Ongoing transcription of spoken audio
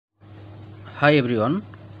Hi everyone,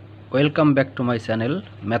 welcome back to my channel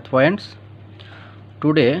Mathpoints.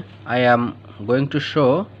 Today I am going to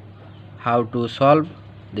show how to solve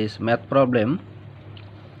this math problem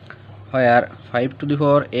where 5 to the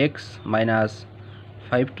power x minus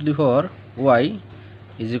 5 to the power y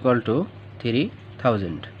is equal to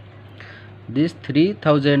 3000. This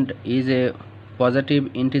 3000 is a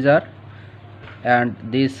positive integer and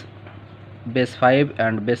this base 5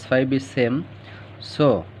 and base 5 is same,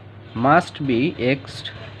 so must be x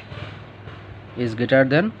is greater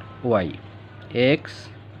than y. X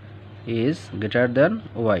is greater than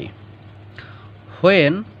y.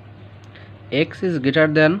 When x is greater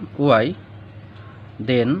than y,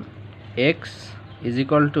 then x is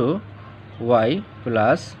equal to y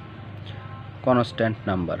plus constant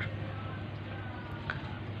number.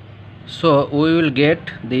 So we will get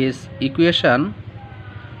this equation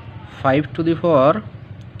 5 to the power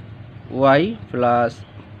y plus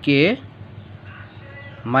k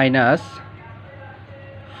minus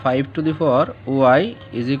 5 to the power y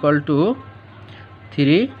is equal to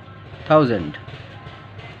 3000,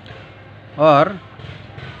 or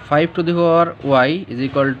 5 to the power y is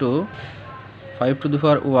equal to 5 to the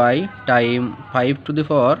power y times 5 to the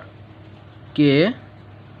power k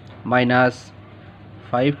minus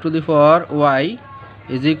 5 to the power y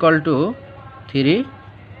is equal to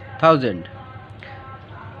 3000.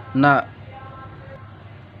 Now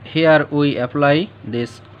here we apply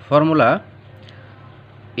this formula: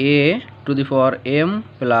 a to the power m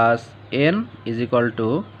plus n is equal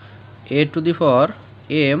to a to the power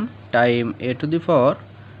m times a to the power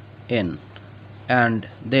n, and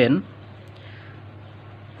then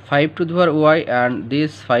 5 to the power y and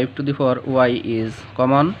this 5 to the power y is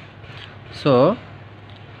common, so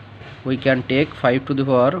we can take 5 to the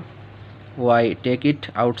power y, take it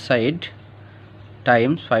outside,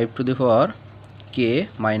 times 5 to the power k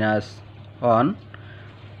minus 1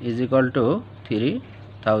 is equal to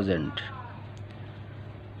 3000.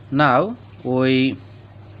 Now we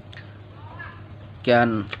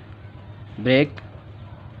can break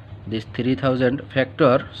this 3000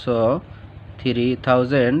 factor, so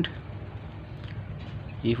 3000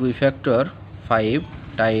 if we factor 5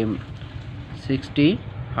 times 60,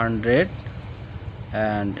 100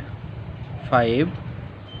 and 5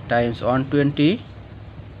 times 120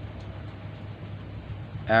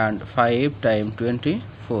 and 5 times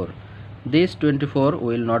 24. This 24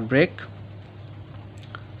 will not break,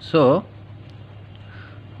 so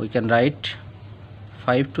we can write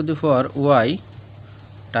 5 to the power y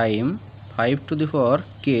times 5 to the power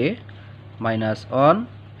k minus 1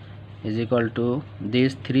 is equal to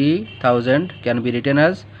this 3000 can be written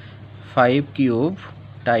as 5 cube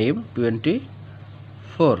times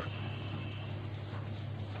 24,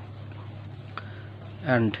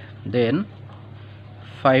 and then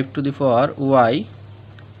 5 to the power y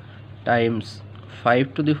times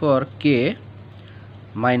 5 to the power k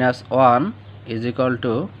minus 1 is equal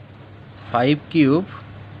to 5 cube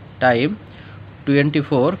times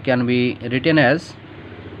 24 can be written as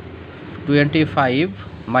 25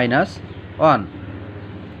 minus 1,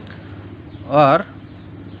 or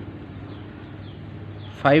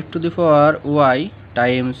 5 to the power y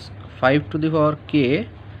times 5 to the power k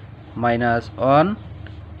minus 1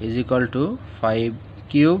 is equal to 5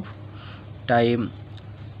 cube times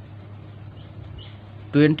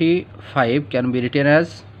 25 can be written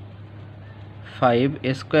as 5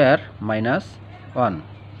 square minus 1.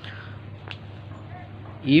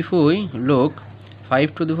 If we look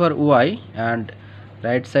 5 to the power y and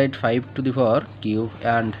right side 5 to the power cube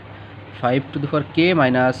and 5 to the power k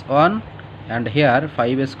minus 1 and here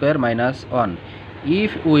 5 square minus 1,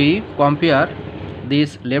 if we compare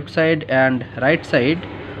this left side and right side,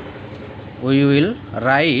 we will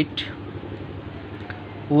write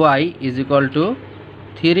y is equal to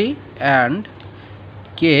 3 and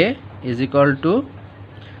k is equal to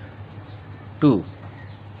 2.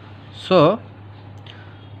 So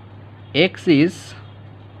x is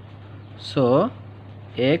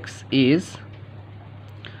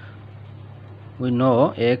we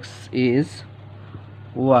know x is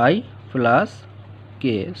y plus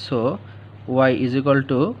k, so y is equal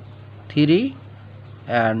to 3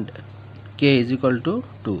 and k is equal to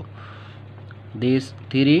 2. This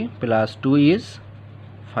 3 plus 2 is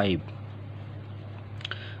 5.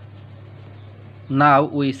 Now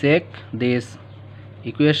we check this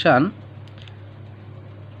equation.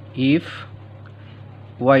 If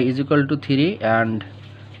y is equal to 3 and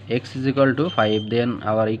x is equal to 5, then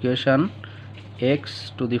our equation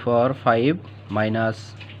x to the power 5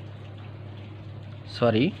 minus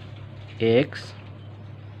x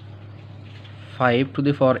 5 to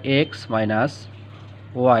the power x minus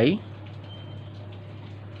y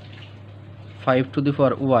 5 to the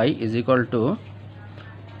power y is equal to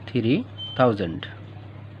 3000,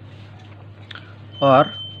 or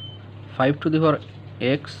 5 to the power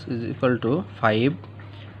x is equal to 5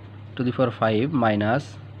 to the power 5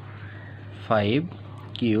 minus 5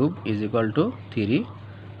 cube is equal to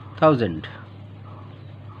 3000,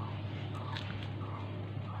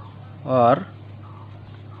 or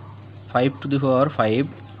 5 to the power 5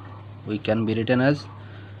 we can be written as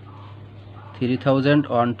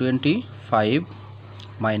 3025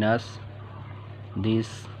 minus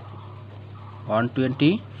this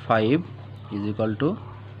 125 is equal to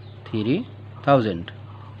 3000,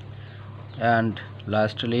 and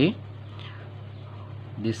lastly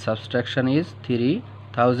this subtraction is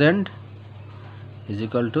 3000 is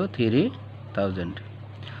equal to 3000.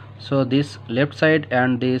 So this left side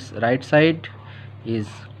and this right side is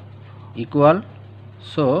equal,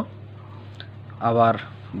 so our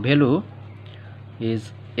value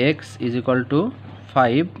is x is equal to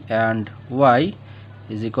 5 and y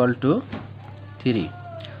is equal to 3.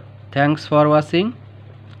 Thanks for watching.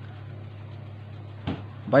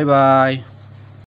 Bye bye.